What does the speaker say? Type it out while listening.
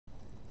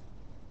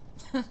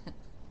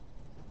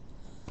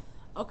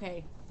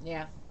Okay,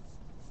 yeah,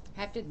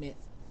 have to admit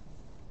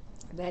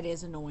that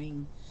is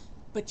annoying,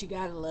 but you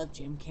gotta love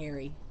Jim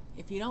Carrey.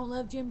 If you don't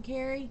love Jim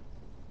Carrey,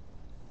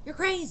 you're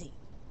crazy.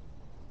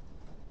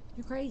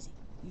 You're crazy.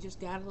 You just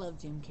gotta love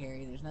Jim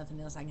Carrey. There's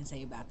nothing else I can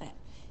say about that.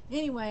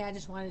 Anyway, I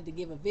just wanted to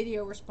give a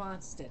video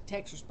response instead of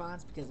text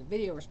response because a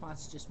video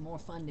response is just more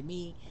fun to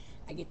me.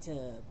 I get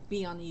to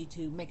be on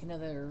YouTube, make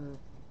another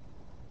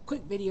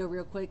quick video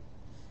real quick,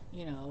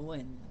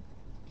 and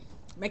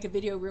make a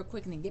video real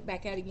quick and then get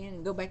back out again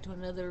and go back to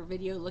another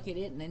video, look at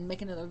it, and then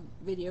make another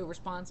video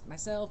response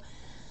myself.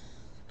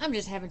 I'm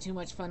just having too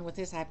much fun with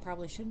this. I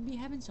probably shouldn't be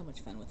having so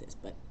much fun with this,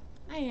 but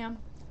I am.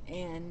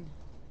 And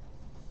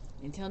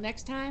until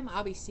next time,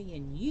 I'll be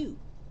seeing you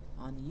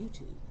on the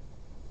YouTube.